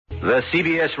The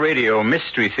CBS Radio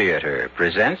Mystery Theater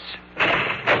presents...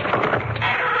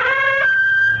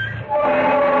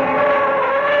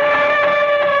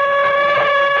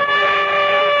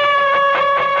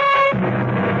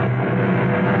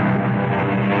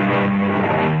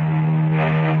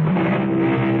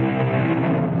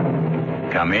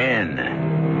 Come in.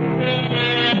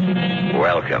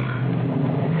 Welcome.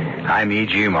 I'm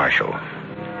E.G. Marshall.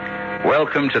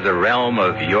 Welcome to the realm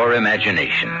of your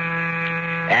imagination.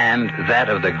 And that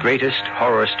of the greatest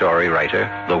horror story writer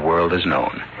the world has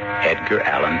known, Edgar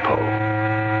Allan Poe.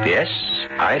 Yes,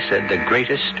 I said the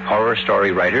greatest horror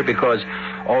story writer because,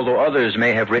 although others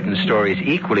may have written stories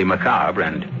equally macabre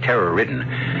and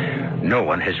terror-ridden, no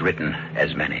one has written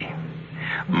as many.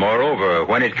 Moreover,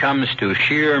 when it comes to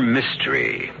sheer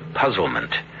mystery,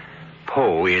 puzzlement,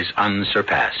 Poe is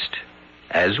unsurpassed.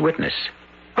 As witness.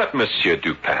 But, Monsieur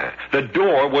Dupin, the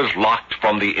door was locked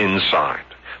from the inside.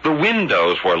 The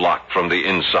windows were locked from the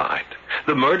inside.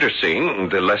 The murder scene,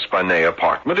 the L'Espanaye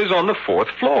apartment, is on the 4th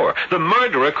floor. The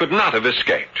murderer could not have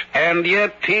escaped. And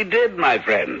yet he did, my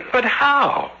friend. But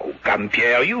how? Oh, come,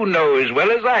 Pierre, you know as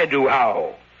well as I do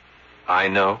how. I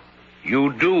know.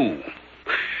 You do.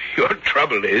 Your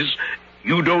trouble is,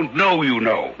 you don't know you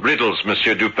know. Riddles,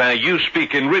 Monsieur Dupin. You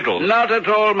speak in riddles. Not at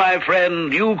all, my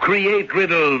friend. You create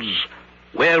riddles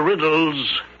where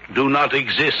riddles do not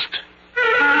exist.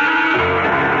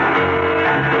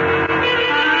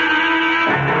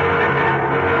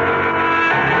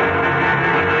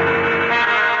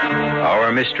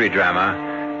 Our mystery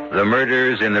drama, The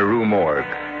Murders in the Rue Morgue,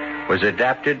 was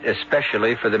adapted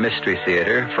especially for the Mystery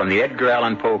Theater from the Edgar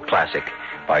Allan Poe classic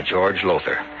by George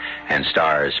Lowther and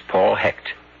stars Paul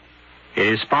Hecht. It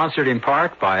is sponsored in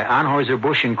part by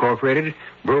Anheuser-Busch Incorporated,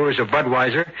 Brewers of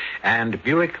Budweiser, and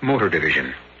Buick Motor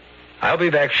Division. I'll be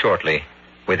back shortly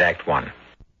with Act One.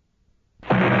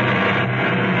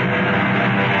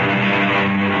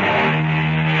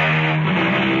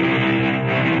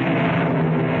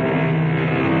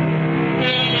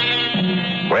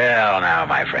 Well, now,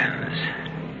 my friends,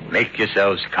 make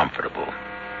yourselves comfortable.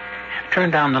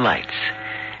 Turn down the lights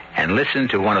and listen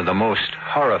to one of the most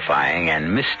horrifying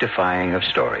and mystifying of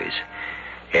stories,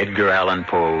 Edgar Allan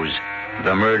Poe's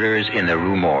The Murders in the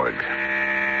Rue Morgue.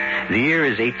 The year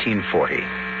is 1840.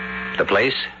 The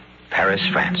place, Paris,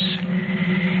 France.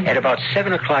 At about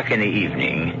 7 o'clock in the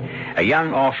evening, a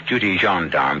young off-duty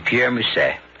gendarme, Pierre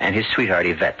Musset, and his sweetheart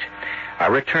Yvette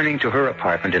are returning to her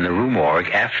apartment in the Rue Morgue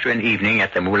after an evening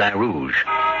at the Moulin Rouge.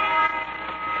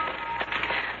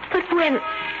 But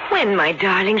when, my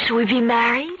darling, shall we be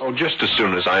married? Oh, just as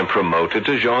soon as I'm promoted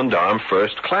to gendarme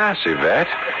first class, Yvette.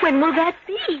 When will that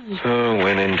be? Oh,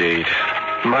 when indeed.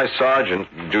 My sergeant,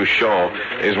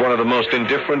 Duchamp, is one of the most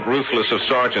indifferent, ruthless of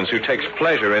sergeants who takes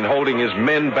pleasure in holding his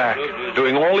men back,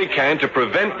 doing all he can to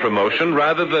prevent promotion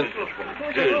rather than...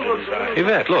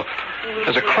 Yvette, look.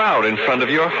 There's a crowd in front of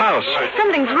your house.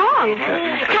 Something's wrong.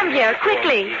 Come here,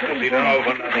 quickly.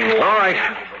 All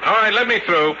right, let me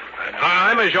through.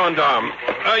 I'm a gendarme.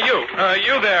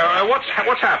 You there.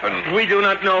 What's happened? We do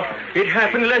not know. It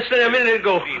happened less than a minute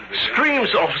ago.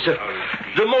 Screams, officer.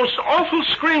 The most awful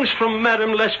screams from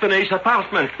Madame L'Espanaye's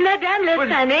apartment. Madame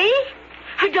L'Espanaye?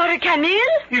 Her daughter Camille?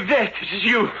 Yvette, it is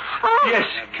you. Oh. Yes,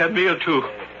 Camille, too.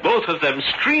 Both of them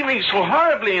screaming so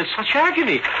horribly in such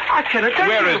agony. I cannot tell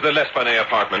you. Where is the L'Espanaye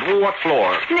apartment? What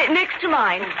floor? Next to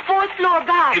mine. 4th floor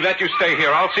back. Yvette, you stay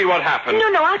here. I'll see what happened.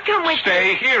 No, I'll come with you.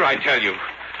 Stay here, I tell you.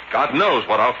 God knows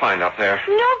what I'll find up there.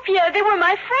 No, Pierre, they were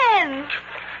my friends.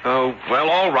 Oh, well,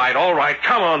 all right.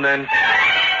 Come on, then.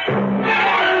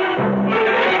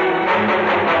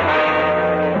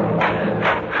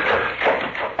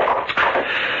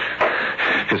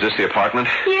 Is this the apartment?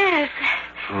 Yes.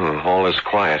 All is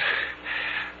quiet.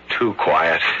 Too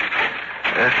quiet.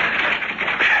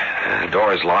 The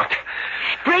door is locked.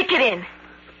 Break it in.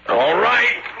 All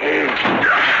right.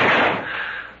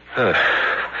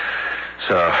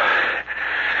 So,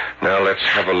 now let's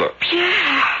have a look.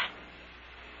 Pierre.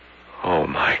 Oh,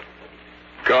 my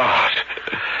God.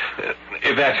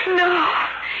 Yvette. No.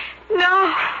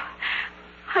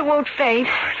 I won't faint.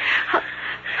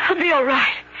 I'll be all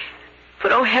right.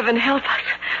 But, oh, heaven help us.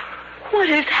 What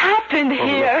has happened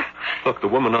here? Look, the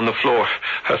woman on the floor.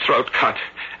 Her throat cut.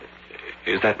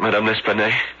 Is that Madame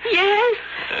L'Espanaye? Yes.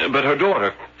 But her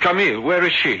daughter, Camille, where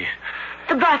is she?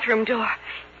 The bathroom door.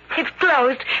 It's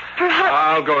closed. Perhaps...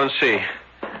 I'll go and see.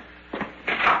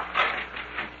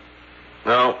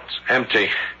 No, it's empty.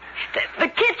 The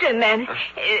kitchen, then.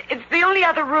 It's the only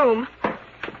other room.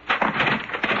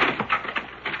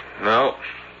 No,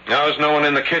 there's no one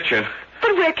in the kitchen.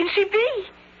 But where can she be?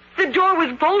 The door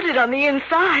was bolted on the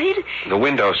inside. The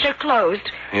windows. They're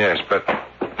closed. Yes, but...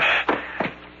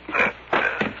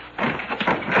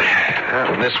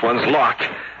 this one's locked.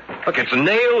 Look, it's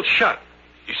nailed shut.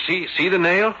 You see the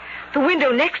nail? The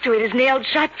window next to it is nailed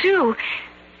shut, too.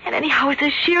 And anyhow, it's a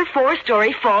sheer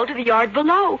 4-story fall to the yard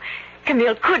below.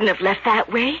 Camille couldn't have left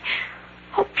that way.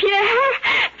 Oh, Pierre!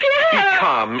 Be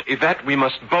calm, Yvette. We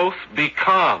must both be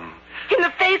calm. In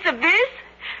the face of this?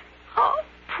 Oh,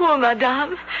 poor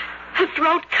Madame. Her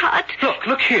throat cut.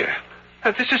 Look here.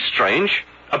 This is strange.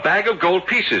 A bag of gold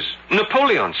pieces.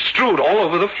 Napoleon strewed all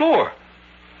over the floor.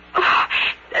 Oh,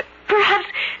 perhaps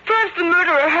the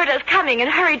murderer heard us coming and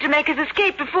hurried to make his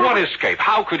escape before... What escape?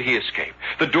 How could he escape?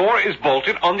 The door is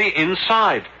bolted on the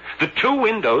inside. The 2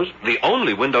 windows, the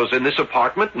only windows in this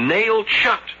apartment, nailed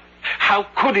shut. How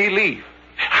could he leave?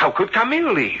 How could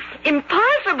Camille leave?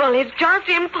 Impossible. It's just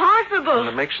impossible. Well,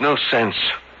 it makes no sense.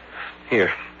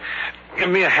 Here, give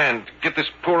me a hand. Get this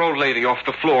poor old lady off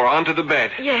the floor onto the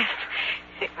bed. Yes.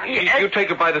 You take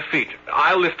her by the feet.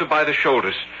 I'll lift her by the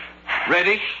shoulders.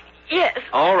 Ready? Yes.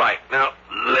 All right. Now,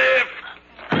 lift.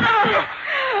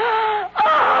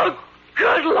 Oh,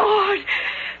 good Lord.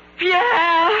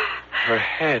 Pierre. Her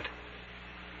head.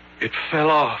 It fell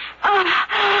off. Don't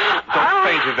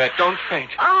faint, Yvette. Don't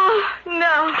faint. Oh,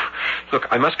 no. Look,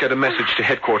 I must get a message to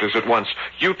headquarters at once.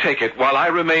 You take it while I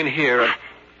remain here and...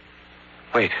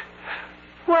 Wait.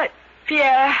 What,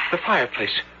 Pierre? The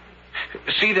fireplace.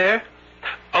 See there?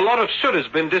 A lot of soot has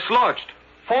been dislodged.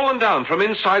 Fallen down from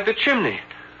inside the chimney.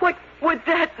 What would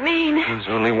that mean? There's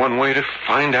only one way to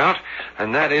find out,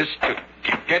 and that is to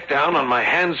get down on my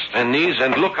hands and knees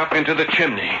and look up into the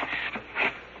chimney.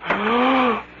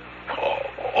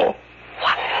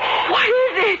 What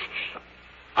is it?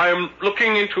 I am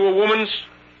looking into a woman's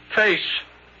face.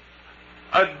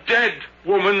 A dead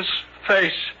woman's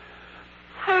face.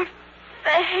 Her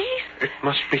face? It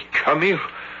must be Camille.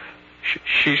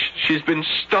 She's been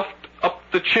stuffed up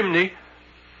the chimney,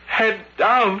 head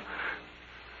down.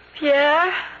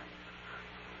 Pierre?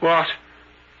 What?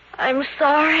 I'm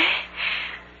sorry.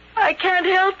 I can't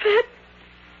help it.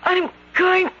 I'm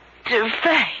going to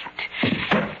faint.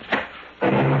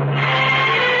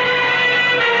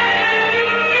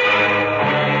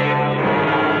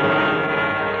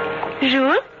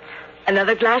 Jules?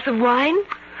 Another glass of wine?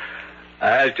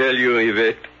 I'll tell you,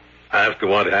 Yvette, after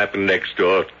what happened next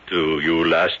door to you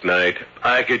last night,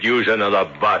 I could use another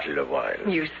bottle of wine.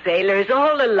 You sailors,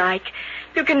 all alike.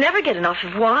 You can never get enough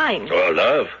of wine. Oh,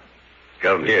 love,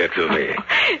 come here to me.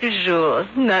 Jules,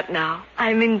 not now.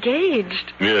 I'm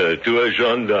engaged. Yeah, to a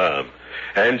gendarme.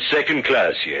 And second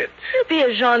class yet. He'll be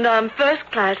a gendarme first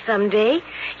class someday.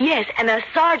 Yes, and a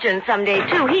sergeant someday,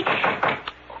 too.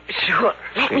 Jules,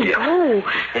 let me go.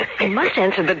 I must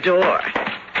answer the door.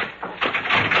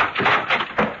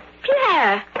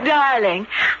 Pierre, darling,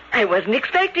 I wasn't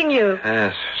expecting you.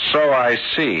 Yes, so I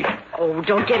see. Oh,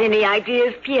 don't get any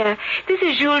ideas, Pierre. This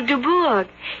is Jules Dubourg.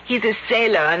 He's a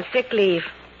sailor on sick leave.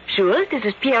 Jules, this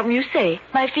is Pierre Musset,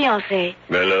 my fiancé.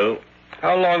 Hello.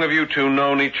 How long have you two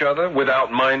known each other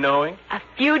without my knowing? A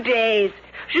few days.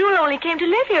 Jules only came to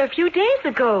live here a few days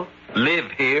ago.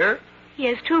 Live here? He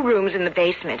has 2 rooms in the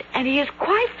basement, and he is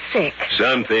quite sick.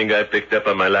 Something I picked up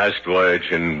on my last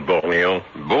voyage in Borneo.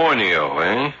 Borneo,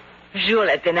 eh? Jules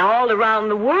has been all around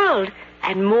the world,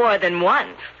 and more than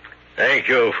once. Thank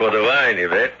you for the wine,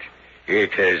 Yvette.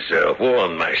 It has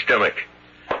warmed my stomach.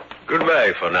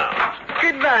 Goodbye for now.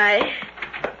 Goodbye.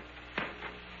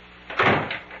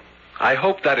 I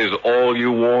hope that is all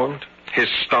you warmed? His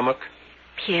stomach?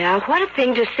 Pierre, what a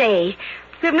thing to say.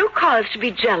 We have no cause to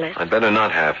be jealous. I better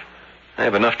not have. I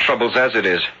have enough troubles as it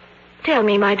is. Tell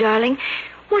me, my darling,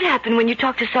 what happened when you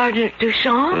talked to Sergeant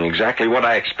Duchamp? Exactly what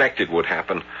I expected would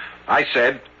happen. I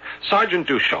said, Sergeant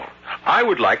Duchamp, I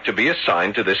would like to be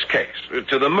assigned to this case,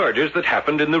 to the murders that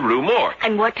happened in the Rue Morgue.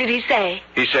 And what did he say?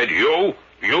 He said, You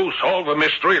solve a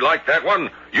mystery like that one?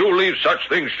 You leave such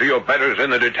things to your betters in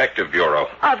the Detective Bureau.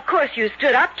 Of course you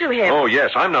stood up to him. Oh,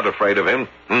 yes, I'm not afraid of him.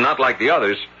 Not like the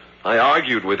others. I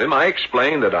argued with him. I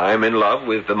explained that I am in love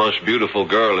with the most beautiful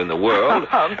girl in the world,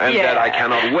 and that I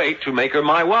cannot wait to make her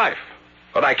my wife.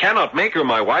 But I cannot make her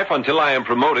my wife until I am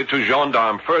promoted to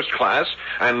gendarme first class,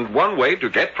 and one way to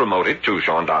get promoted to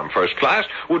gendarme first class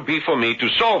would be for me to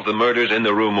solve the murders in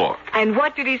the Rue Morgue. And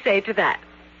what did he say to that?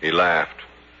 He laughed.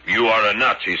 You are a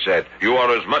nut, he said. You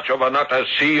are as much of a nut as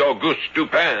C. Auguste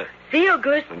Dupin. C.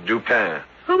 Auguste? Dupin.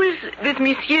 Who is this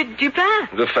Monsieur Dupin?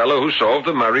 The fellow who solved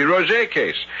the Marie-Roger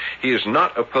case. He is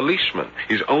not a policeman.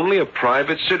 He's only a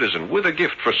private citizen with a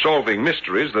gift for solving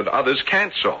mysteries that others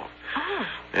can't solve. Oh.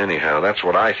 Anyhow, that's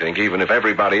what I think, even if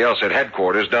everybody else at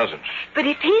headquarters doesn't. But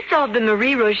if he solved the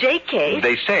Marie Roget case...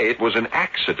 They say it was an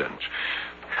accident.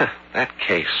 That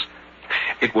case.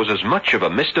 It was as much of a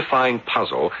mystifying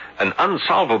puzzle, an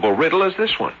unsolvable riddle as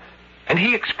this one. And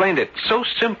he explained it so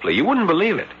simply, you wouldn't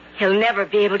believe it. He'll never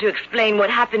be able to explain what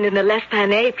happened in the Les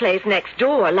Panay place next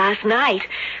door last night.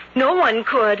 No one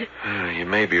could. You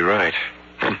may be right.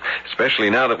 Especially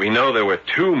now that we know there were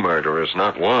 2 murderers,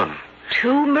 not 1.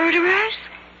 2 murderers?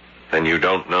 Then you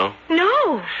don't know?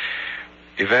 No.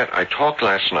 Yvette, I talked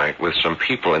last night with some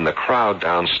people in the crowd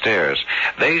downstairs.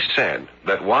 They said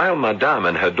that while Madame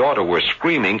and her daughter were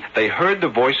screaming, they heard the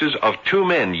voices of 2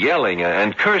 men yelling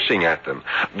and cursing at them.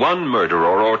 1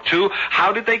 murderer or 2.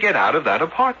 How did they get out of that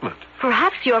apartment?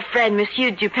 Perhaps your friend,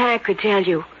 Monsieur Dupin, could tell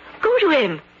you. Go to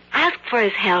him. Ask for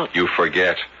his help. You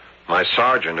forget. My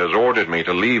sergeant has ordered me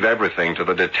to leave everything to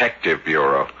the detective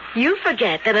bureau. You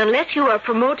forget that unless you are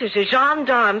promoted to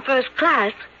gendarme first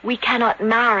class, we cannot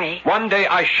marry. One day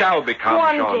I shall become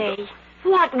gendarme. One day?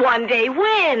 What one day?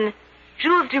 When?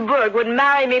 Jules Dubourg would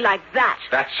marry me like that.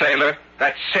 That sailor?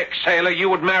 That sick sailor? You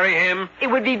would marry him? It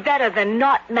would be better than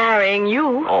not marrying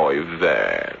you. Oh,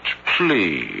 Yvette,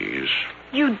 please.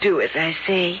 You do as I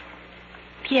say.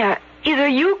 Pierre, either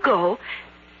you go,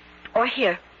 or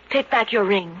here, take back your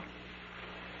ring.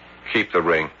 Keep the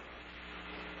ring.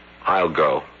 I'll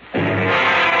go.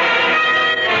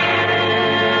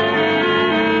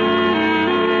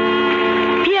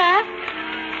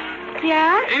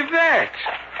 Pierre? Yvette!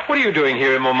 What are you doing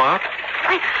here in Montmartre?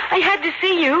 I had to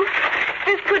see you.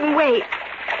 This couldn't wait.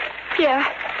 Pierre,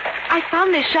 I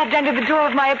found this shoved under the door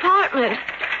of my apartment.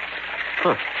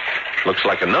 Huh. Looks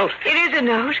like a note. It is a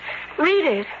note. Read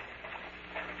it.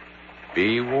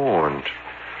 Be warned.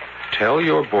 Tell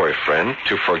your boyfriend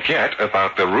to forget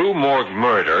about the Rue Morgue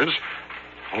murders,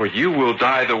 or you will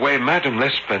die the way Madame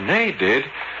L'Espanaye did.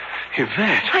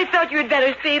 Yvette. I thought you had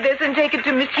better see this and take it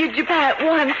to Monsieur Dupin at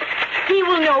once. He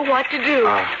will know what to do.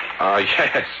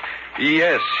 Yes.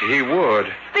 Yes, he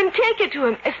would. Then take it to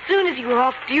him as soon as you are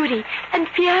off duty. And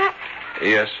Pierre?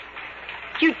 Yes?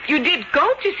 You did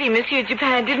go to see Monsieur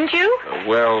Dupin, didn't you?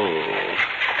 Well,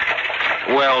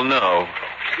 no.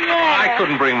 Yeah. I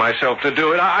couldn't bring myself to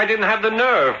do it. I didn't have the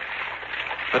nerve.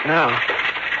 But now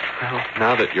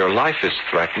that your life is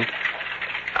threatened,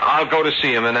 I'll go to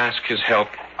see him and ask his help.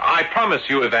 I promise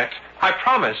you, Yvette. I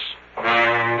promise.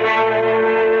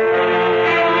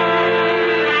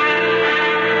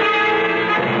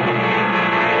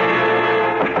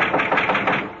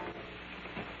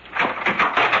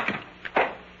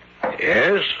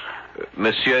 Yes?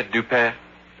 Monsieur Dupin?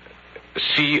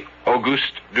 C.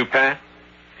 Auguste Dupin?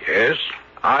 Yes?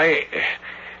 I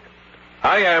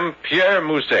am Pierre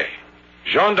Mouzet.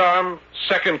 Gendarme,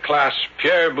 2nd class,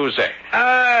 Pierre Mouzet.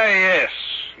 Ah, yes.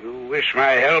 You wish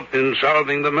my help in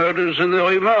solving the murders in the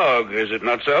Rue Morgue, is it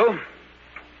not so?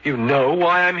 You know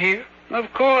why I'm here?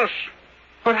 Of course.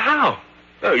 But how?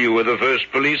 Oh, you were the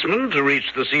first policeman to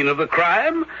reach the scene of the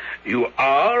crime. You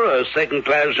are a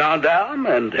 2nd-class gendarme,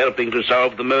 and helping to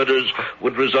solve the murders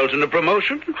would result in a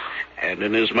promotion. And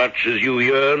inasmuch as you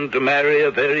yearn to marry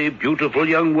a very beautiful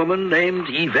young woman named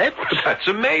Yvette... That's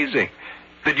amazing.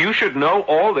 That you should know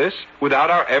all this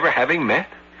without our ever having met.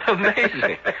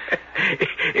 Amazing.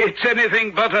 It's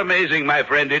anything but amazing, my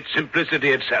friend. It's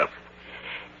simplicity itself.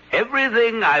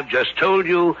 Everything I've just told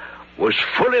you was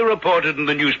fully reported in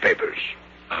the newspapers.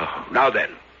 Oh. Now then,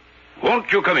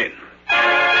 won't you come in?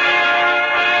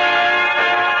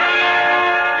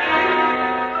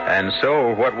 And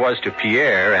so what was to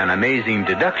Pierre an amazing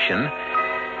deduction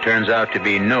turns out to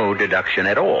be no deduction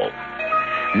at all.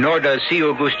 Nor does C.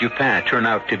 Auguste Dupin turn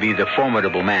out to be the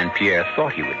formidable man Pierre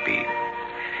thought he would be.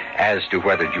 As to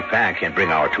whether Dupin can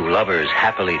bring our 2 lovers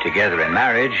happily together in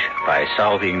marriage by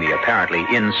solving the apparently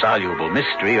insoluble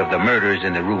mystery of the murders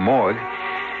in the Rue Morgue,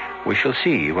 we shall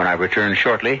see when I return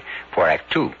shortly for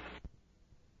Act 2.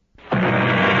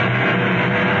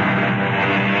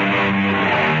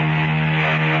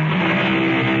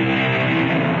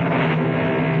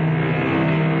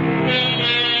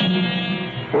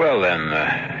 Well,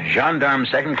 then, Gendarme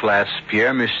 2nd class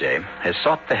Pierre Musset has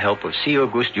sought the help of C.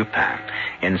 Auguste Dupin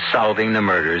in solving the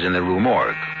murders in the Rue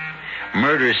Morgue.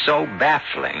 Murders so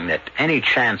baffling that any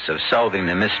chance of solving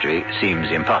the mystery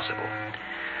seems impossible.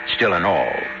 Still in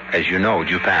all, as you know,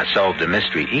 Dupin solved a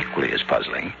mystery equally as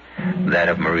puzzling, that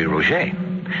of Marie Roget.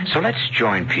 So let's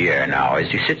join Pierre now as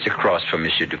he sits across from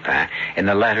Monsieur Dupin in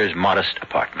the latter's modest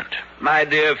apartment. My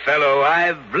dear fellow,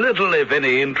 I've little, if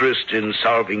any, interest in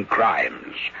solving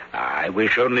crimes. I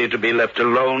wish only to be left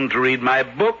alone to read my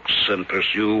books and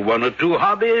pursue 1 or 2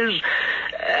 hobbies.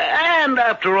 And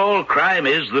after all, crime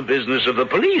is the business of the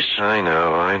police. I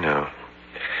know.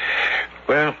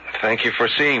 Well, thank you for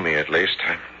seeing me, at least.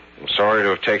 I'm sorry to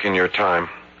have taken your time.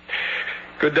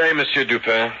 Good day, Monsieur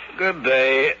Dupin. Good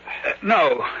day.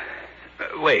 No.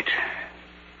 Wait.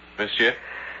 Monsieur?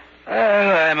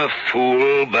 I'm a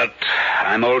fool, but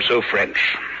I'm also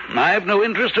French. I have no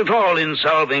interest at all in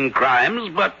solving crimes,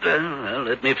 but,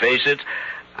 let me face it,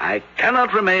 I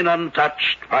cannot remain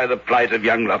untouched by the plight of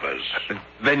young lovers.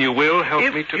 Then you will help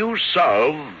me to... If you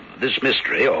solve this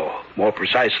mystery, or more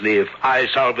precisely, if I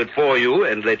solve it for you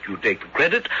and let you take the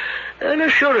credit, then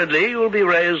assuredly you'll be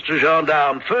raised to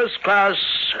gendarme first class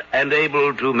and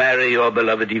able to marry your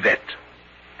beloved Yvette.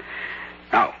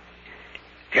 Now,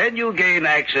 can you gain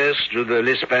access to the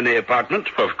L'Esplanade apartment?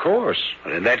 Of course.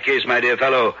 Well, in that case, my dear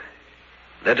fellow,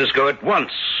 let us go at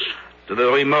once to the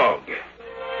Rue Morgue.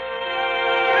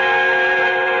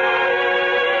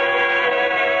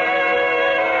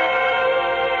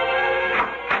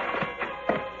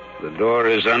 The door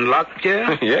is unlocked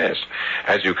here? Yes.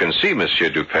 As you can see, Monsieur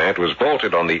Dupin, it was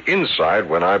bolted on the inside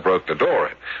when I broke the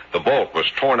door. The bolt was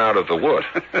torn out of the wood.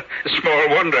 Small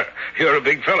wonder. You're a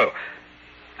big fellow.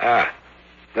 Ah,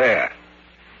 there.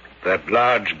 That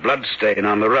large blood stain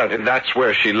on the rug. That's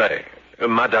where she lay.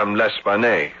 Madame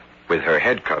L'Esplanade, with her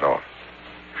head cut off.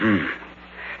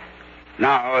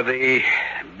 Now, the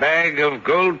bag of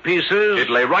gold pieces... It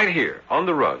lay right here, on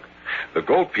the rug. The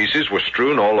gold pieces were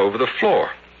strewn all over the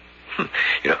floor.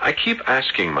 I keep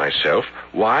asking myself,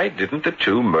 why didn't the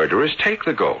two murderers take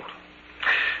the gold?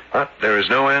 But there is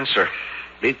no answer.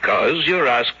 Because you're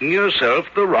asking yourself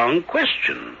the wrong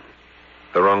question.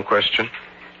 The wrong question?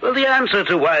 Well, the answer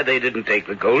to why they didn't take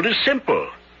the gold is simple.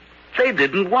 They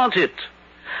didn't want it.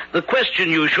 The question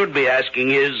you should be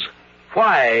asking is,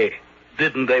 why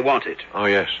didn't they want it? Oh,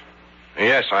 yes.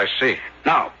 Yes, I see.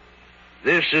 Now,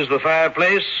 this is the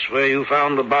fireplace where you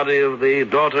found the body of the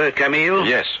daughter, Camille?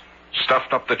 Yes.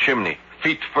 Stuffed up the chimney.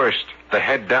 Feet first, the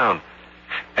head down.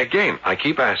 Again, I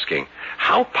keep asking,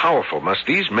 how powerful must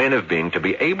these men have been to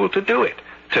be able to do it?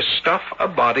 To stuff a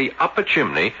body up a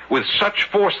chimney with such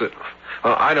force that...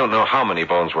 Well, I don't know how many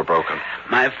bones were broken.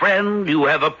 My friend, you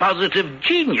have a positive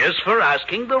genius for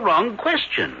asking the wrong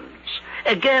questions.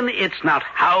 Again, it's not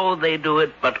how they do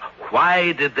it, but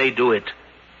why did they do it?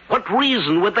 What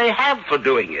reason would they have for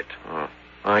doing it? Oh,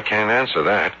 I can't answer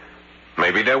that.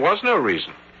 Maybe there was no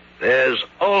reason. There's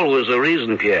always a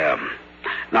reason, Pierre.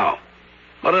 Now,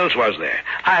 what else was there?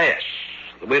 Ah, yes,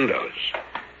 the windows.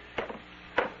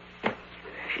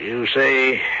 You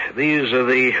say these are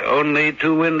the only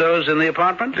two windows in the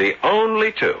apartment? The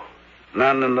only two.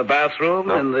 None in the bathroom,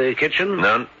 No. in the kitchen?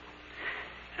 None.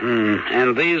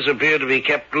 And these appear to be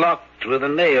kept locked with a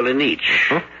nail in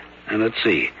each. And let's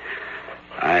see.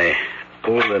 I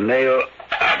pull the nail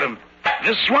out of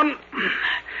this one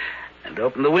and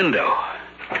open the window.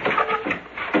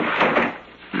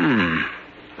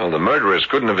 Well, the murderers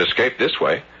couldn't have escaped this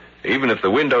way. Even if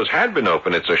the windows had been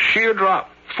open, it's a sheer drop.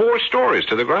 4 stories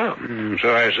to the ground.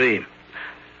 So I see.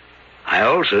 I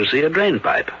also see a drain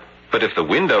pipe. But if the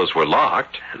windows were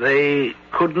locked... They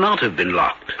could not have been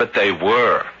locked. But they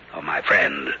were. Oh, my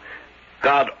friend,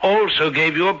 God also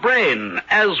gave you a brain.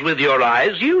 As with your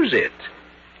eyes, use it.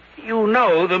 You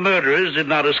know the murderers did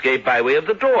not escape by way of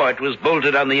the door. It was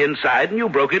bolted on the inside, and you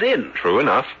broke it in. True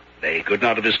enough. They could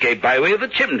not have escaped by way of the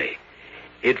chimney.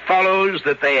 It follows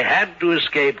that they had to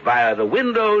escape via the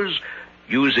windows,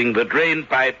 using the drain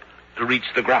pipe to reach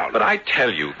the ground. But I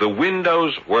tell you, the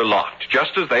windows were locked,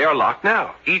 just as they are locked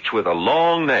now, each with a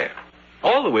long nail.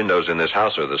 All the windows in this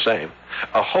house are the same.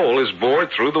 A hole is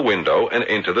bored through the window and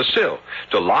into the sill.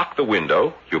 To lock the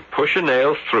window, you push a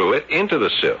nail through it into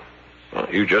the sill. Well,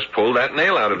 you just pulled that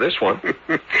nail out of this one.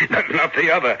 Not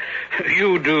the other.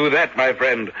 You do that, my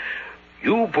friend.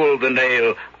 You pulled the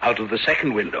nail out of the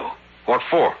second window. What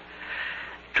for?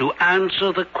 To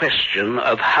answer the question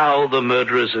of how the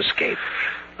murderers escaped.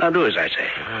 Now do as I say.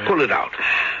 Pull it out.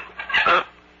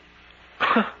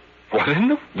 What in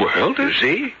the world You is...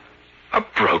 see? A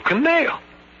broken nail.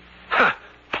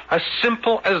 As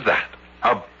simple as that.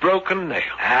 A broken nail.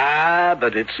 Ah,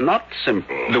 but it's not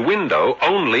simple. The window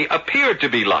only appeared to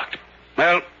be locked.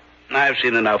 Well, I've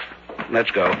seen enough.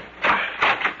 Let's go.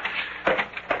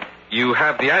 You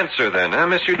have the answer then,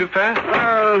 Monsieur Dupin?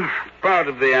 Part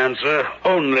of the answer.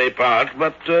 Only part,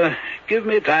 but give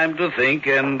me time to think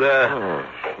and...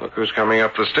 Look who's coming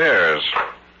up the stairs.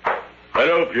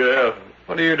 Hello, Pierre.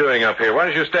 What are you doing up here? Why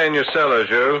don't you stay in your cellar,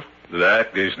 Jules?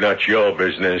 That is not your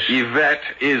business. Yvette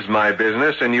is my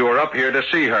business, and you are up here to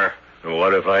see her.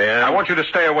 What if I am? I want you to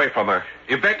stay away from her.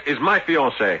 Yvette is my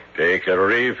fiancée. Take a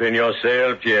reef in your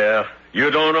sail, Pierre.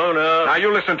 You don't own her. Now,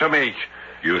 you listen to me.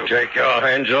 You take your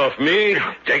hands off me.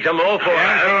 Take them off,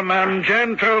 or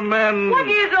Gentlemen. What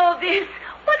is all this?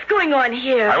 What's going on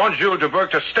here? I want Jules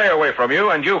Dubourg to stay away from you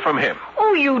and you from him.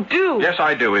 Oh, you do? Yes,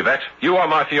 I do, Yvette. You are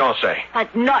my fiancée.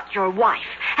 But not your wife.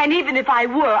 And even if I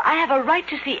were, I have a right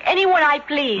to see anyone I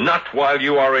please. Not while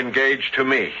you are engaged to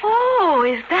me. Oh,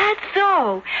 is that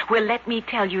so? Well, let me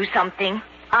tell you something.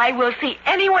 I will see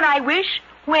anyone I wish,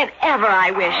 whenever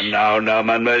I wish. Now,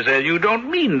 mademoiselle, you don't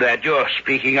mean that. You're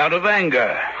speaking out of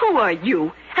anger. Who are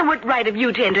you? And what right have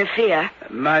you to interfere?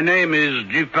 My name is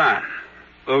Dupin.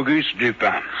 Auguste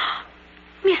Dupin.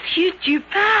 Monsieur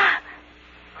Dupin.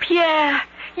 Pierre,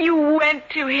 you went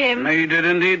to him. He did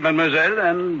indeed, mademoiselle,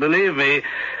 and believe me,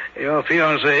 your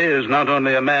fiancé is not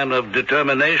only a man of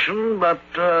determination, but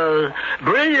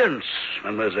brilliance,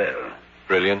 mademoiselle.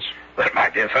 Brilliance? Well, my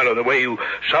dear fellow, the way you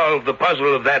solved the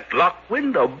puzzle of that locked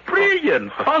window,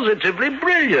 brilliant, positively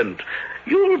brilliant.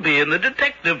 You'll be in the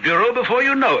detective bureau before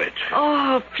you know it.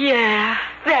 Oh, Pierre,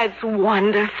 that's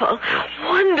wonderful.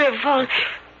 Wonderful.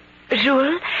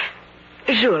 Jules,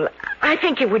 I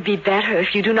think it would be better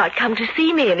if you do not come to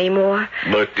see me anymore.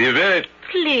 But Yvette...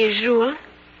 Please, Jules,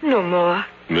 no more.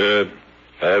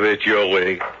 Have it your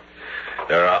way.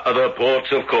 There are other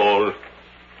ports of call.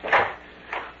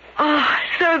 Oh,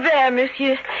 so there,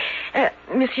 Monsieur.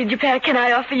 Monsieur Dupin, can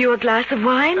I offer you a glass of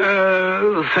wine?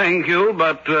 Thank you,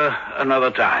 but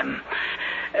another time.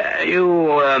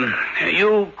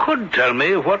 You could tell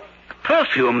me what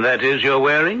perfume that is you're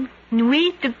wearing?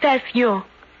 Nuit de Passion.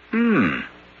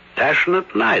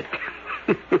 Passionate night.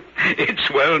 It's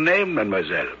well named,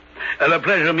 mademoiselle. A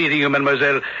pleasure meeting you,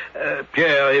 mademoiselle.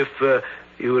 Pierre, if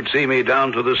you would see me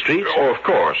down to the street. Oh, of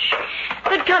course.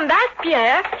 But come back,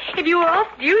 Pierre. If you were off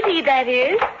duty, that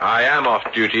is. I am off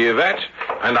duty, Yvette,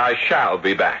 and I shall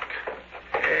be back.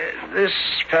 This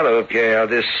fellow, Pierre,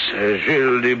 this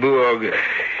Jules Dubourg,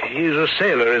 he's a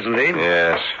sailor, isn't he?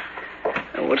 Yes.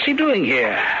 What's he doing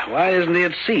here? Why isn't he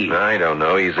at sea? I don't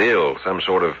know. He's ill. Some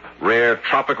sort of rare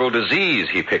tropical disease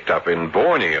he picked up in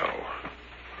Borneo.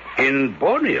 In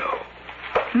Borneo?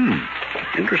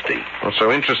 Interesting. What's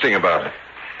so interesting about it?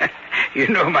 You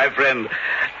know, my friend,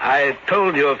 I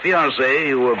told your fiancée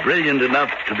you were brilliant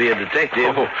enough to be a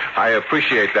detective. Oh, I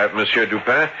appreciate that, Monsieur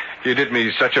Dupin. You did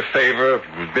me such a favor,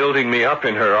 building me up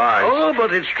in her eyes. Oh,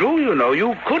 but it's true, you know.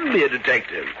 You could be a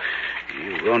detective.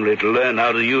 You've only to learn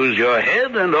how to use your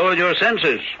head and all your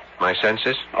senses. My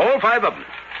senses? All 5 of them.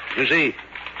 You see,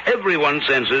 everyone's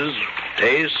senses,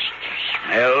 taste,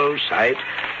 smell, sight,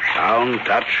 sound,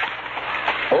 touch,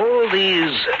 all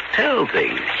these tell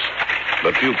things.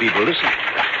 But few people listen.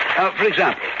 For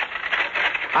example,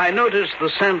 I noticed the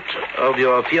scent of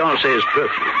your fiancée's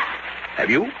perfume.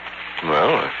 Have you?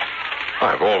 Well,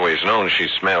 I've always known she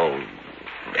smelled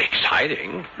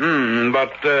exciting.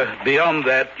 But beyond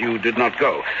that, you did not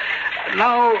go.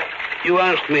 Now, you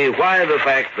ask me why the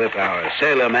fact that our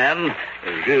sailor man,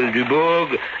 Jules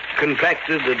Dubourg,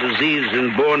 contracted the disease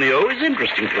in Borneo is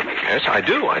interesting to me. Yes, I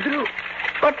do.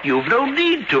 But you've no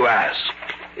need to ask.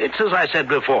 It's as I said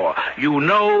before. You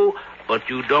know, but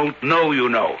you don't know you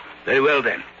know. Very well,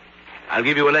 then. I'll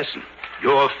give you a lesson.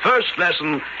 Your first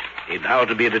lesson in how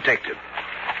to be a detective.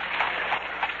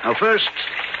 Now, first,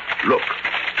 look.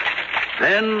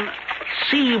 Then,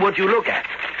 see what you look at.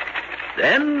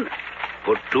 Then,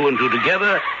 put 2 and 2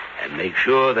 together and make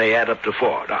sure they add up to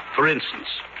 4. Now, for instance,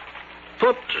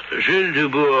 put Jules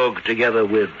Dubourg together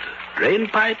with drain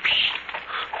pipes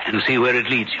and see where it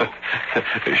leads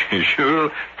you.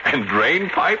 Jules and drain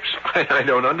pipes? I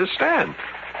don't understand.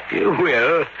 You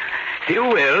will. You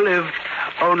will if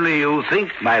only you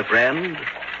think, my friend.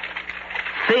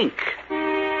 Think.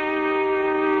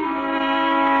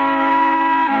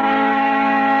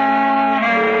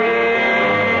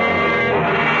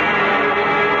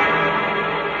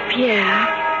 Pierre.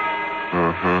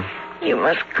 You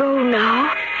must go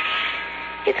now.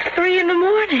 It's 3 in the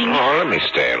morning. Oh, let me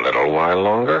stay a little while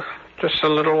longer. Just a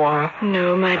little while.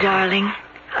 No, my darling.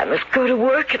 I must go to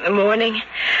work in the morning.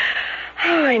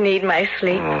 Oh, I need my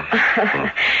sleep.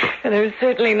 And I'm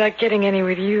certainly not getting any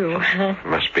with you.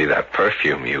 Must be that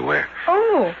perfume you wear.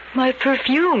 Oh, my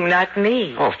perfume, not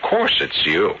me. Oh, of course it's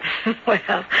you.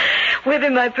 Well, whether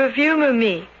my perfume or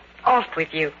me, off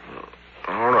with you.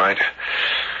 All right.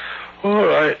 All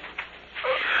right.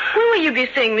 When will you be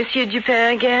seeing Monsieur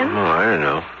Dupin again? Oh, I don't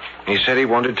know. He said he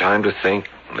wanted time to think,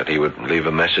 that he would leave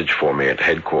a message for me at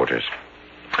headquarters.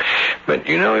 But,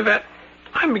 you know, Yvette,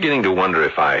 I'm beginning to wonder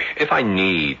if I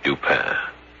need Dupin.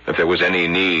 If there was any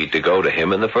need to go to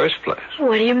him in the first place.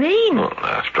 What do you mean? Well,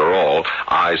 after all,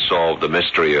 I solved the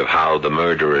mystery of how the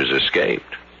murderers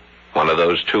escaped. One of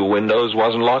those 2 windows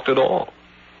wasn't locked at all.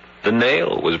 The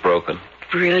nail was broken.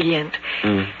 Brilliant.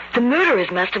 The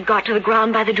murderers must have got to the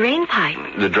ground by the drain pipe.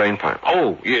 The drain pipe.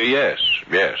 Oh, yes,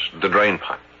 the drain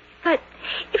pipe. But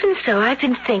even so, I've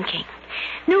been thinking.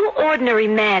 No ordinary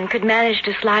man could manage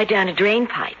to slide down a drain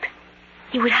pipe.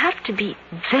 He would have to be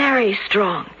very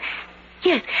strong.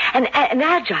 Yes, and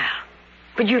agile.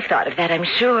 But you've thought of that, I'm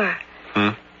sure.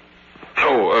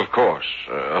 Oh, of course.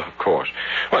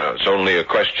 Well, it's only a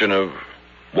question of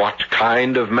what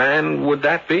kind of man would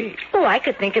that be? Oh, I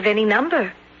could think of any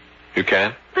number. You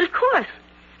can? But of course.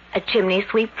 A chimney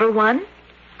sweep for one,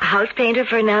 a house painter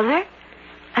for another,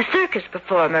 a circus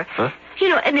performer. Huh? You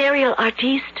know, an aerial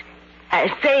artiste, a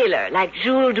sailor like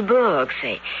Jules de Bourgh,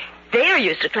 say. They're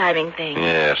used to climbing things.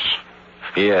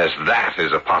 Yes, that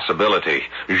is a possibility.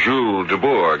 Jules de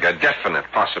Bourgh, a definite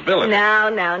possibility.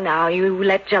 Now, you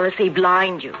let jealousy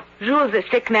blind you. Jules is a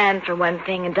sick man, for one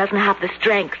thing, and doesn't have the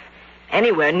strength,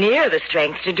 anywhere near the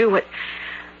strength, to do what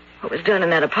was done in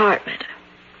that apartment.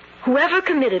 Whoever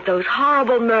committed those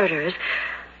horrible murders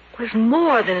was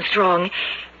more than strong.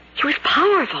 He was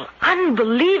powerful,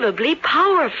 unbelievably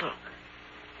powerful.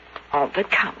 Oh, but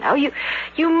come now, you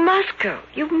must go.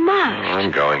 You must.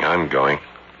 I'm going.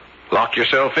 Lock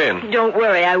yourself in. Don't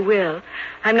worry, I will.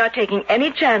 I'm not taking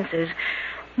any chances.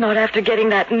 Not after getting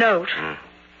that note.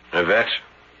 Yvette,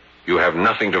 you have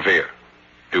nothing to fear.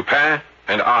 Dupin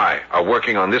and I are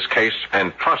working on this case,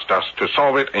 and trust us to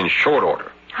solve it in short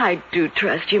order. I do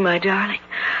trust you, my darling.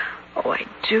 Oh, I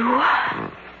do.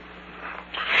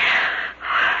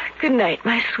 Good night,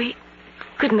 my sweet.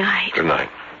 Good night. Good night.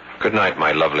 Good night,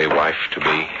 my lovely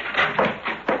wife-to-be.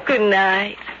 Good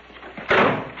night.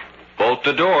 Bolt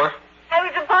the door. I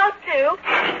was about to.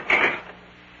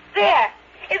 There.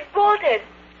 It's bolted.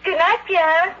 Good night,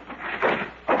 Pierre.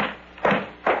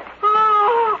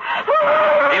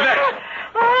 Yvette!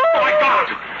 Oh, my God!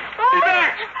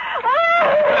 Yvette!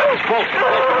 It's bolted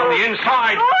on the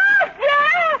inside. Oh,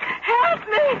 Pierre! Help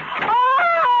me!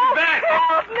 Oh! Yvette!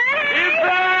 Help me!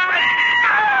 Yvette!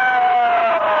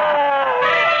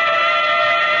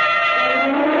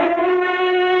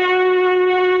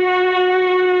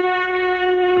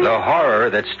 The horror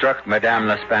that struck Madame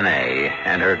L'Espanaye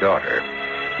and her daughter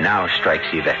now strikes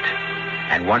Yvette.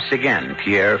 And once again,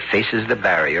 Pierre faces the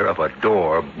barrier of a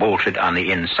door bolted on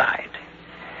the inside.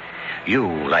 You,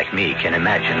 like me, can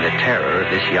imagine the terror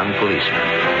of this young policeman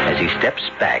as he steps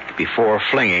back before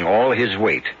flinging all his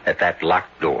weight at that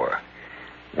locked door,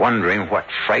 wondering what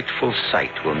frightful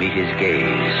sight will meet his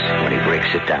gaze when he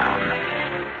breaks it down.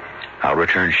 I'll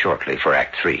return shortly for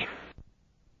Act 3.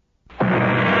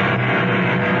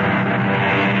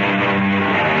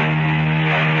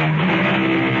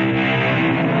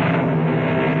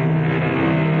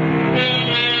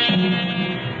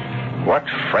 What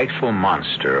frightful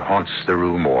monster haunts the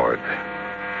Rue Morgue?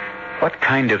 What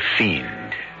kind of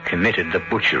fiend committed the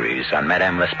butcheries on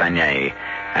Madame L'Espanaye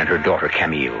and her daughter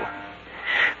Camille?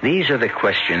 These are the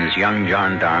questions young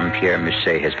gendarme Pierre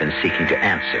Musset has been seeking to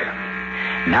answer.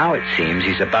 Now it seems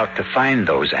he's about to find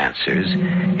those answers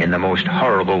in the most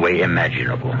horrible way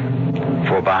imaginable.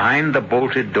 For behind the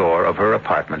bolted door of her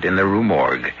apartment in the Rue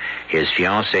Morgue, his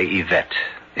fiancée Yvette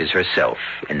is herself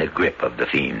in the grip of the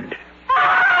fiend.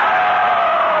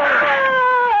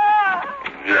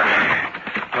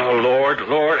 Oh,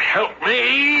 Lord, help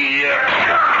me. It's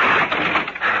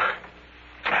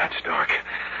dark.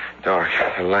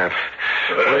 The lamp.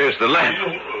 Where's the lamp?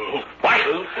 What?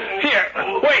 Here.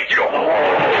 Wait.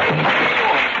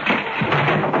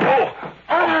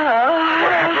 What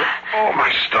happened? Oh,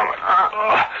 my stomach.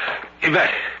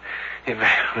 Yvette,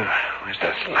 where's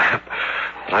that lamp?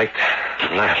 Light the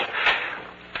lamp.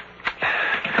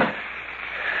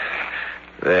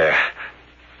 There.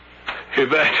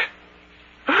 Yvette.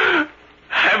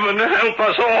 Heaven help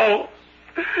us all.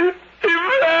 Yvette!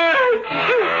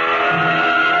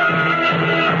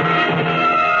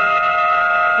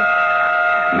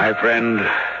 My friend,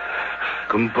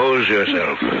 compose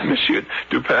yourself. Monsieur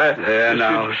Dupin. There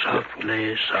now,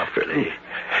 softly.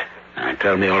 Now,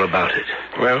 tell me all about it.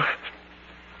 Well,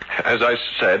 as I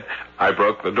said, I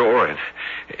broke the door in.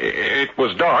 It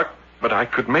was dark, but I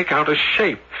could make out a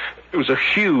shape. It was a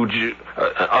huge,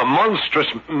 a monstrous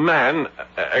man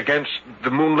against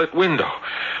the moonlit window.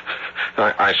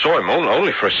 I saw him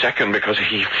only for a second because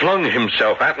he flung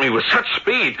himself at me with such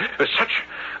speed, with such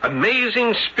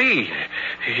amazing speed.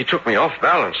 He took me off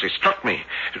balance. He struck me.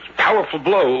 It was a powerful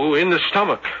blow in the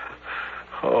stomach.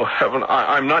 Oh, heaven,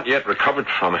 I'm not yet recovered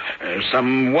from it.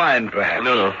 Some wine, perhaps?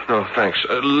 No, thanks.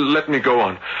 Let me go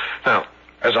on. Now,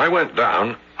 as I went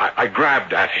down, I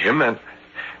grabbed at him, and...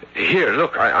 Here,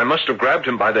 look, I must have grabbed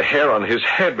him by the hair on his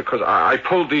head because I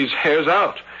pulled these hairs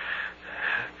out.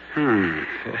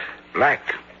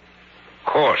 Black.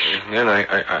 Coarse. Then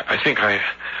I think I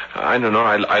don't know,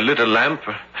 I lit a lamp.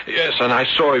 Yes, and I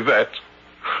saw Yvette.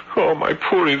 Oh, my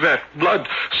poor Yvette. Blood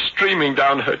streaming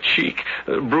down her cheek.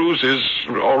 Bruises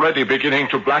already beginning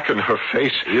to blacken her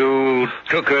face. You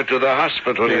took her to the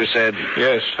hospital, yes. You said?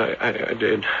 Yes, I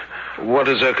did. What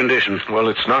is her condition? Well,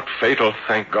 it's not fatal,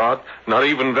 thank God. Not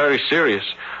even very serious.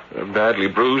 Badly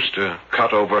bruised,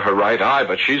 cut over her right eye,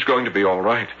 but she's going to be all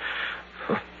right.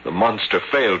 The monster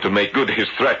failed to make good his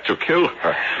threat to kill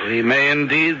her. We may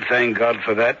indeed thank God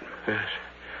for that. Yes.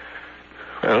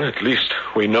 Well, at least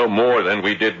we know more than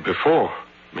we did before,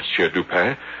 Monsieur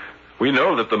Dupin. We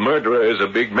know that the murderer is a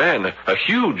big man, a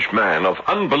huge man of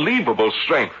unbelievable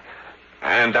strength,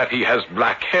 and that he has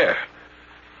black hair.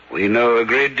 We know a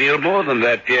great deal more than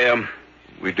that, Pierre.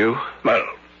 We do? Well,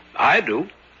 I do,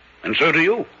 and so do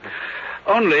you.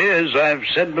 Only, as I've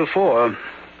said before,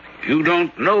 you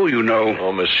don't know you know.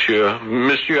 Oh, Monsieur,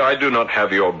 I do not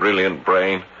have your brilliant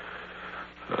brain.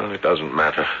 Well, it doesn't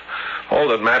matter. All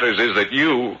that matters is that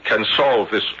you can solve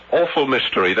this awful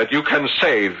mystery, that you can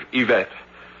save Yvette.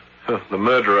 The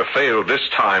murderer failed this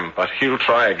time, but he'll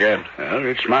try again. Well,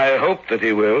 it's my hope that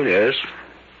he will, yes.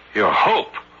 Your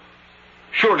hope?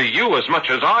 Surely you, as much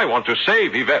as I, want to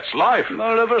save Yvette's life.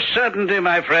 Well, of a certainty,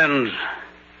 my friend.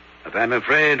 But I'm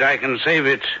afraid I can save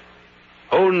it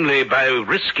only by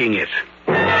risking it.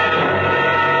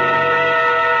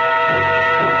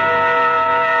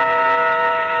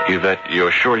 Yvette,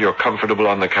 you're sure you're comfortable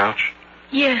on the couch?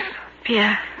 Yes,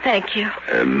 Pierre, thank you.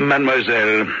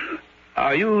 Mademoiselle,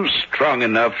 are you strong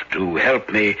enough to help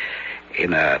me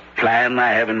in a plan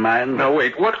I have in mind? Now,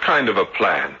 wait, what kind of a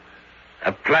plan?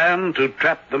 A plan to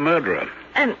trap the murderer.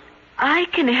 And I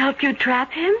can help you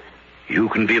trap him? You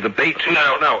can be the bait.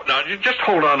 Now, just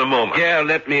hold on a moment. Yeah,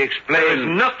 let me explain. There is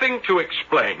nothing to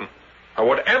explain. Now,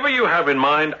 whatever you have in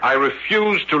mind, I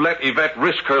refuse to let Yvette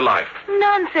risk her life.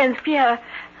 Nonsense, Pierre.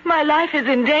 My life is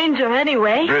in danger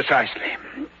anyway. Precisely.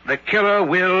 The killer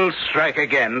will strike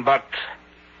again, but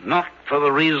not for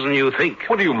the reason you think.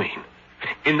 What do you mean?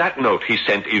 In that note he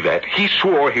sent Yvette, he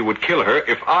swore he would kill her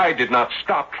if I did not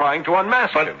stop trying to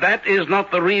unmask him. But that is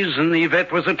not the reason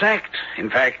Yvette was attacked.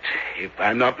 In fact, if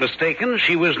I'm not mistaken,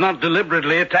 she was not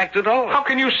deliberately attacked at all. How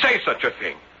can you say such a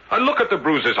thing? Look at the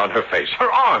bruises on her face,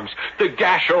 her arms, the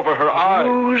gash over her eye.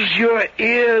 Use your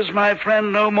ears, my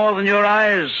friend, no more than your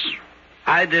eyes.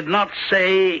 I did not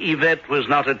say Yvette was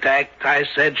not attacked. I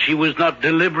said she was not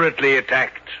deliberately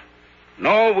attacked.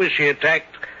 Nor was she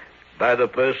attacked by the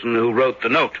person who wrote the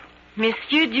note.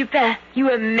 Monsieur Dupin,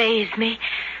 you amaze me.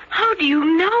 How do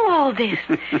you know all this?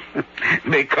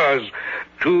 Because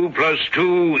 2 +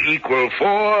 2 =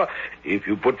 4 if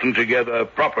you put them together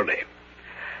properly.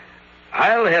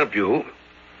 I'll help you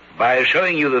by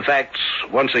showing you the facts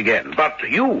once again, but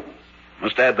you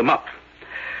must add them up.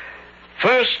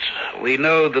 First, we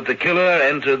know that the killer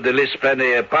entered the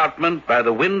L'Esplanade apartment by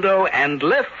the window and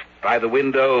left by the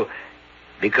window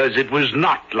because it was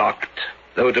not locked,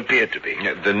 though it appeared to be.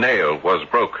 The nail was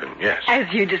broken, yes.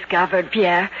 As you discovered,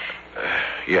 Pierre.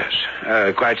 Yes.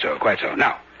 Quite so.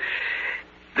 Now,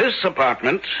 this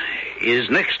apartment is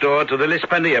next door to the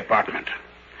L'Esplanade apartment.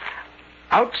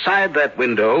 Outside that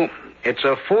window, it's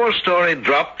a 4-story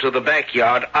drop to the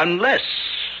backyard unless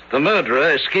the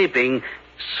murderer, escaping,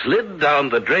 slid down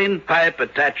the drain pipe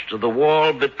attached to the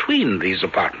wall between these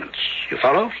apartments. You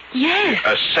follow? Yes.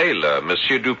 A sailor,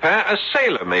 Monsieur Dupin, a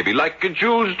sailor maybe, like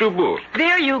Jules Dubourg.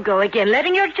 There you go again,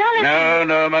 letting your jealousy...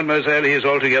 No, mademoiselle, he's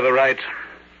altogether right.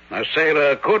 A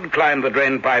sailor could climb the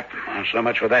drain pipe. So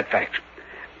much for that fact.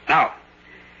 Now,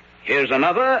 here's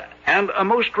another and a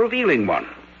most revealing one.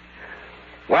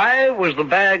 Why was the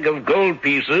bag of gold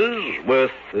pieces,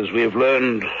 worth, as we have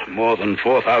learned, more than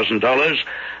 $4,000...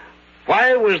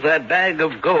 Why was that bag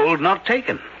of gold not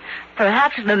taken?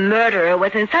 Perhaps the murderer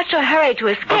was in such a hurry to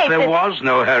escape. But there was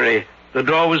no hurry. The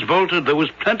door was bolted. There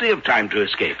was plenty of time to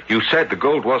escape. You said the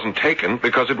gold wasn't taken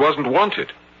because it wasn't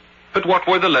wanted. But what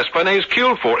were the L'Esplanades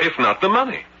killed for, if not the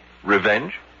money?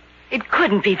 Revenge? It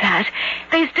couldn't be that.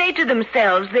 They stayed to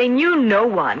themselves. They knew no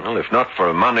one. Well, if not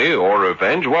for money or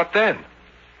revenge, what then?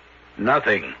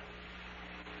 Nothing.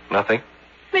 Nothing?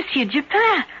 Monsieur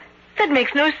Dupin, that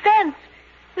makes no sense.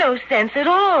 No sense at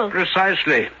all.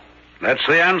 Precisely. That's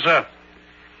the answer.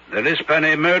 The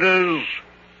L'Esplanade murders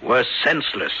were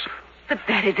senseless. But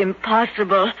that is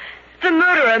impossible. The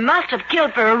murderer must have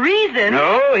killed for a reason.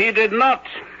 No, he did not.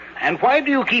 And why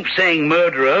do you keep saying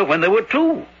murderer when there were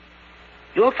two?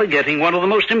 You're forgetting one of the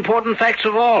most important facts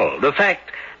of all. The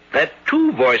fact that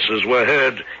two voices were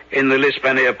heard in the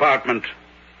L'Espanaye apartment.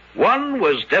 One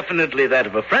was definitely that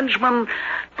of a Frenchman,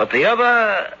 but the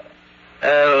other...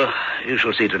 you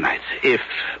shall see tonight, if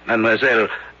Mademoiselle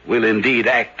will indeed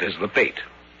act as the bait.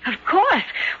 Of course.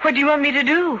 What do you want me to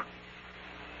do?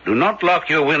 Do not lock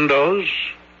your windows,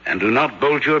 and do not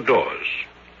bolt your doors.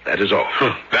 That is all.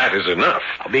 That is enough.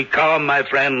 Now be calm, my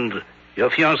friend. Your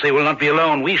fiancée will not be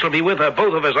alone. We shall be with her,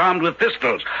 both of us armed with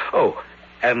pistols. Oh,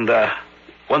 and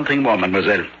one thing more,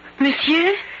 mademoiselle.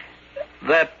 Monsieur?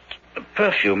 That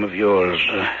perfume of yours,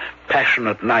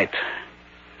 Passionate Night.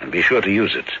 And be sure to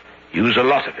use it. Use a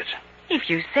lot of it. If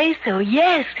you say so,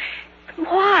 yes.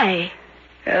 Why?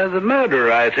 The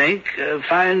murderer, I think,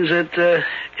 finds it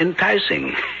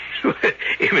enticing.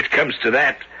 If it comes to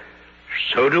that,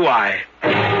 so do I.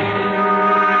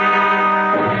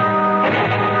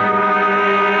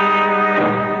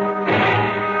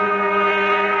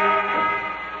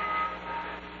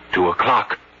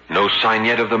 2:00. No sign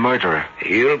yet of the murderer.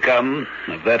 He'll come,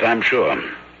 of that I'm sure.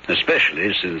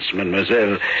 Especially since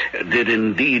Mademoiselle did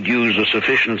indeed use a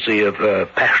sufficiency of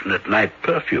Passionate Night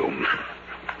perfume.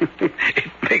 It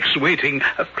makes waiting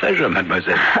a pleasure,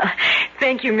 mademoiselle.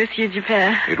 Thank you, Monsieur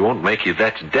Dupin. It won't make you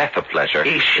that death a pleasure.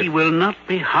 She will not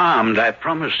be harmed, I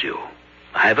promise you.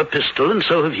 I have a pistol, and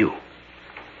so have you.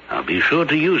 I'll be sure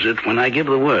to use it when I give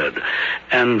the word.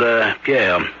 And,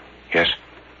 Pierre. Yes?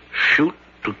 Shoot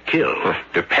to kill.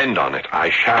 Depend on it. I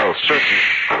shall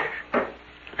certainly...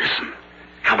 Listen.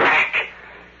 Come back.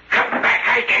 Come back,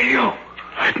 I tell you.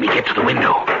 Let me get to the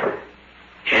window.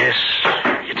 Yes,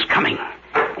 it's coming.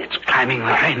 It's climbing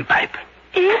the drain pipe.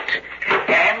 It?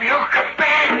 Damn you, come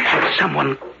back! And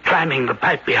someone climbing the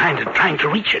pipe behind it, trying to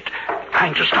reach it,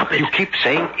 trying to stop it. You keep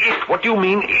saying it. What do you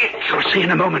mean, it? You'll see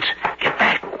in a moment. Get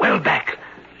back, well back.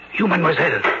 You,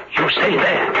 mademoiselle, you stay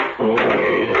there.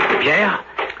 Pierre?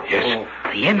 Yes?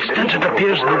 The instant it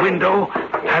appears in the window,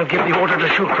 I'll give the order to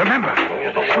shoot. Remember,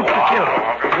 shoot to kill.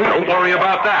 Don't worry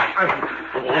about that.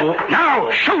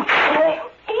 Now, shoot!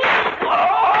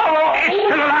 It's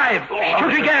still alive.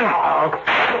 Shoot again.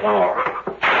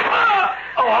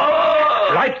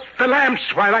 Light the lamps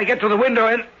while I get to the window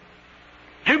and...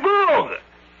 Dubourg!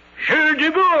 Jules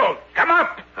Dubourg, come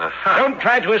up. Don't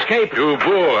try to escape.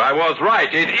 Dubourg, I was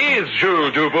right. It is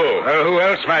Jules Dubourg. Who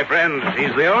else, my friend?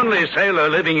 He's the only sailor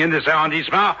living in this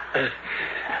arrondissement.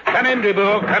 Come in,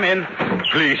 Dubourg, come in.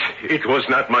 Please, it was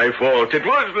not my fault. It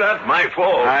was not my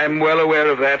fault. I'm well aware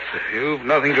of that. You've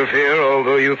nothing to fear,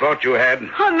 although you thought you had.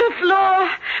 On the floor.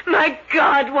 My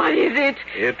God, what is it?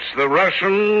 It's the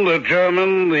Russian, the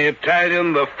German, the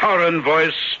Italian, the foreign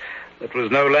voice that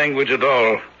was no language at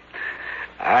all.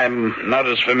 I'm not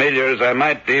as familiar as I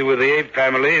might be with the ape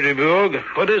family, Dubourg.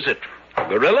 What is it? A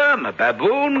gorilla? A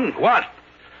baboon? What?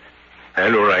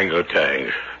 An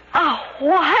orangutan. Oh,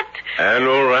 what? An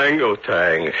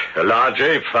orangutan. A large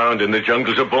ape found in the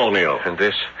jungles of Borneo. And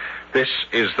this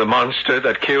is the monster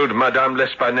that killed Madame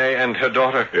L'Espanaye and her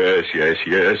daughter?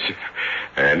 Yes.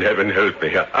 And heaven help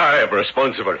me, I am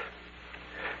responsible.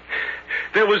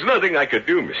 There was nothing I could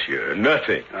do, monsieur.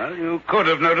 Nothing. Well, you could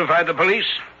have notified the police.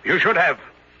 You should have.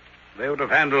 They would have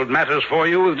handled matters for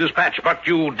you with dispatch, but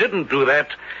you didn't do that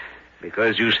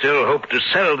because you still hoped to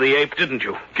sell the ape, didn't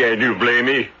you? Can you blame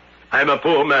me? I'm a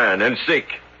poor man and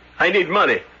sick. I need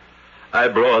money. I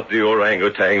brought the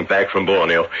orangutan back from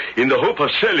Borneo in the hope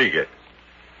of selling it.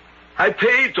 I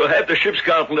paid to have the ship's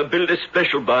carpenter build a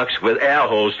special box with air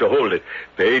holes to hold it.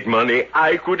 Paid money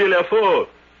I could ill afford.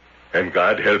 And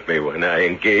God help me, when I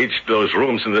engaged those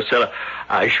rooms in the cellar,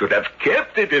 I should have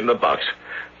kept it in the box.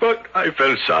 But I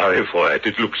felt sorry for it.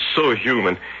 It looked so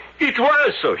human. It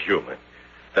was so human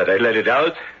that I let it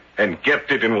out and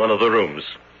kept it in one of the rooms.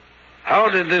 How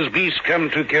did this beast come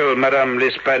to kill Madame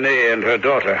L'Espanaye and her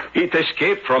daughter? It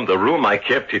escaped from the room I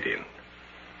kept it in.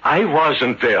 I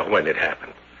wasn't there when it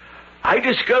happened. I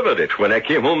discovered it when I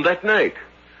came home that night.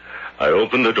 I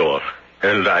opened the door,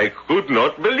 and I could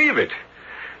not believe it.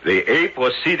 The ape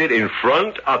was seated in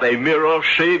front of a mirror,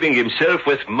 shaving himself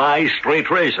with my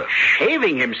straight razor.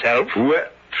 Shaving himself? Well,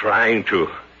 trying to.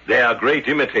 They are great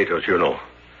imitators, you know.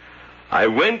 I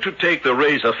went to take the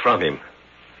razor from him.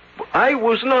 I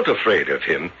was not afraid of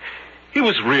him. He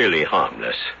was really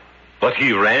harmless. But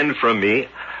he ran from me,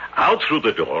 out through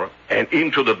the door, and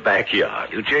into the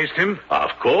backyard. You chased him?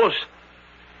 Of course.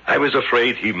 I was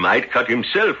afraid he might cut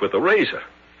himself with the razor.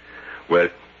 Well,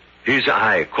 his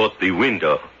eye caught the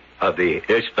window of the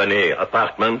L'Espanaye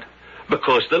apartment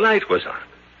because the light was on.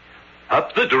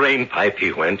 Up the drain pipe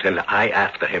he went, and I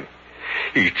after him.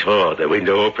 He tore the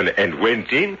window open and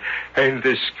went in, and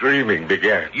the screaming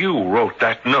began. You wrote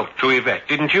that note to Yvette,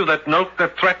 didn't you? That note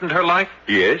that threatened her life?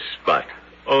 Yes, but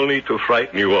only to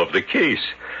frighten you of the case.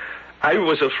 I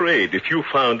was afraid if you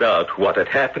found out what had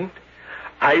happened,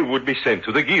 I would be sent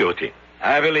to the guillotine.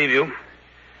 I believe you.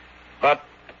 But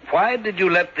why did you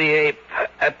let the ape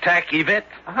attack Yvette?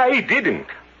 I didn't.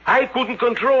 I couldn't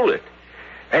control it.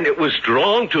 And it was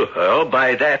drawn to her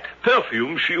by that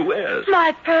perfume she wears.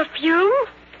 My perfume?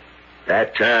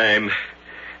 That time,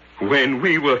 when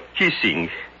we were kissing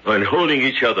and holding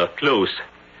each other close,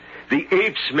 the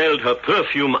ape smelled her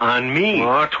perfume on me.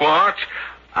 What?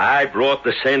 I brought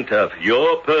the scent of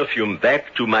your perfume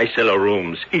back to my cellar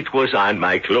rooms. It was on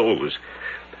my clothes.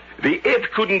 The ape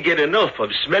couldn't get enough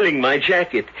of smelling my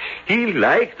jacket. He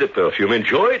liked the perfume,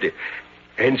 enjoyed it.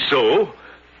 And so,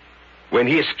 when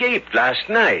he escaped last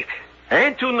night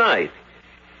and tonight,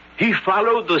 he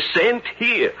followed the scent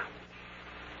here.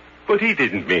 But he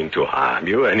didn't mean to harm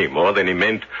you any more than he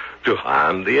meant to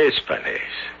harm the Espanays.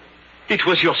 It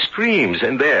was your screams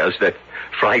and theirs that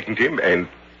frightened him and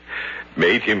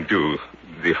made him do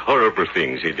the horrible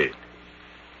things he did.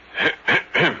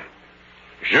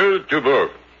 Jules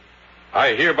Dubourg,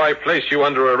 I hereby place you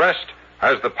under arrest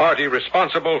as the party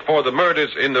responsible for the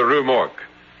murders in the Rue Morgue.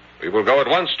 We will go at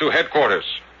once to headquarters.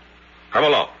 Come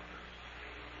along.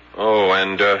 Oh,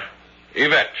 and,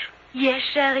 Yvette. Yes,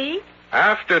 chérie?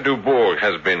 After Dubourg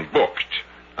has been booked,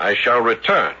 I shall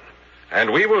return,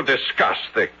 and we will discuss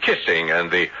the kissing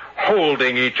and the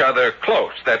holding each other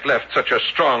close that left such a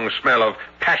strong smell of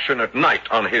passionate night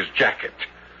on his jacket.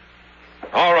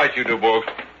 All right, you Dubourg.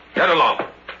 Get along.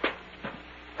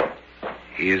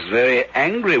 He's very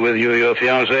angry with you, your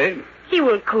fiancé. He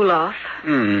will cool off.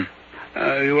 You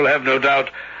will have no doubt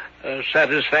a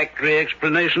satisfactory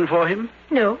explanation for him?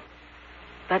 No.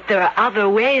 But there are other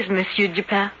ways, Monsieur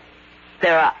Dupin.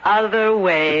 There are other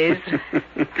ways.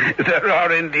 There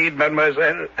are indeed,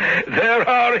 mademoiselle. There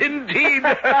are indeed.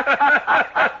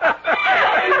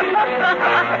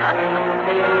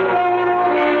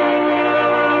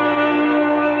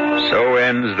 So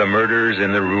ends the murders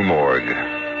in the Rue Morgue.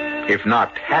 If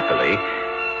not happily,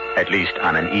 at least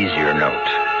on an easier note.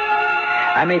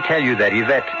 I may tell you that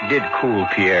Yvette did cool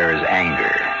Pierre's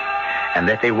anger, and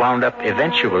that they wound up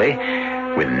eventually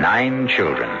with 9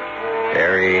 children,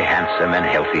 very handsome and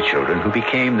healthy children who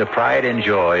became the pride and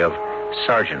joy of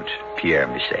Sergeant Pierre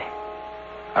Musset.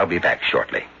 I'll be back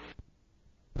shortly.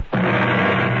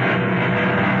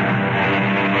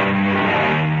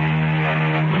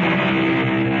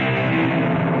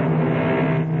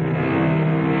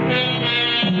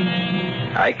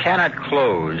 I cannot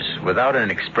close without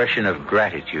an expression of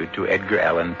gratitude to Edgar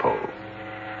Allan Poe,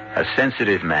 a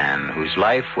sensitive man whose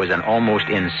life was an almost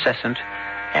incessant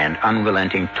and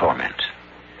unrelenting torment.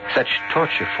 Such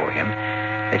torture for him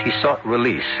that he sought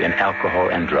release in alcohol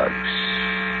and drugs.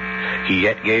 He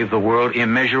yet gave the world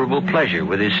immeasurable pleasure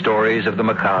with his stories of the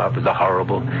macabre, the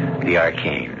horrible, the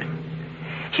arcane.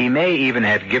 He may even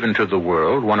have given to the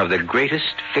world one of the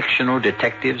greatest fictional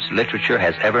detectives literature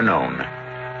has ever known,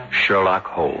 Sherlock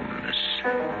Holmes.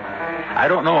 I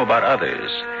don't know about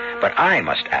others, but I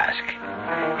must ask,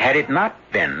 had it not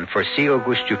been for C.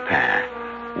 Auguste Dupin,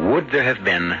 would there have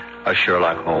been a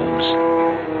Sherlock Holmes?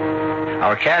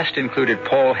 Our cast included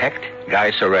Paul Hecht,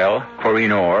 Guy Sorel,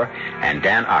 Corinne and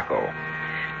Dan Ocko.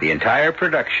 The entire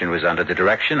production was under the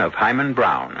direction of Himan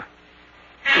Brown.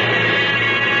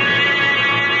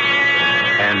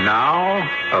 And now,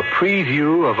 a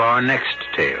preview of our next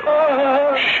tale.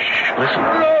 Shh, listen.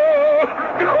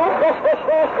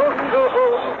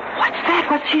 What's that?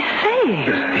 What's he saying?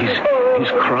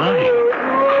 He's crying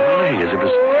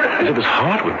as if his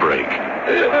heart would break.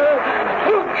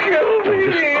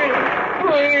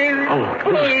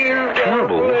 This is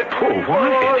terrible. Poor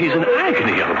Wyatt. He's in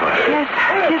agony over it.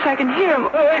 Yes, I can hear him.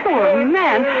 Poor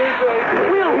man.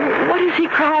 Will, what is he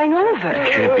crying over?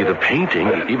 It can't be the painting,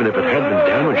 even if it had been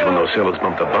damaged when those sailors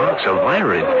bumped the box.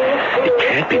 Elvira, it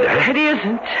can't be that. It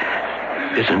isn't.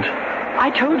 Isn't? I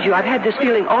told you I've had this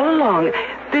feeling all along.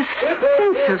 This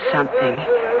sense of something.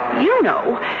 You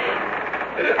know.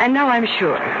 And now I'm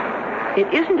sure. It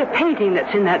isn't a painting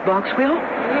that's in that box, Will.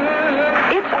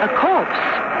 It's a corpse.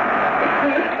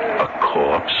 A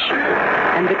corpse?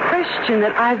 And the question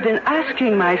that I've been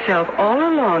asking myself all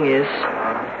along is,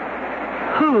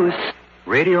 whose?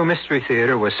 Radio Mystery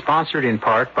Theater was sponsored in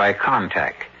part by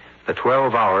Contact, the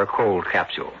 12-hour cold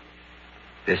capsule.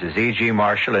 This is E.G.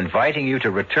 Marshall inviting you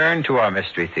to return to our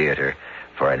Mystery Theater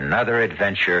for another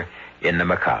adventure in the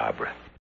macabre.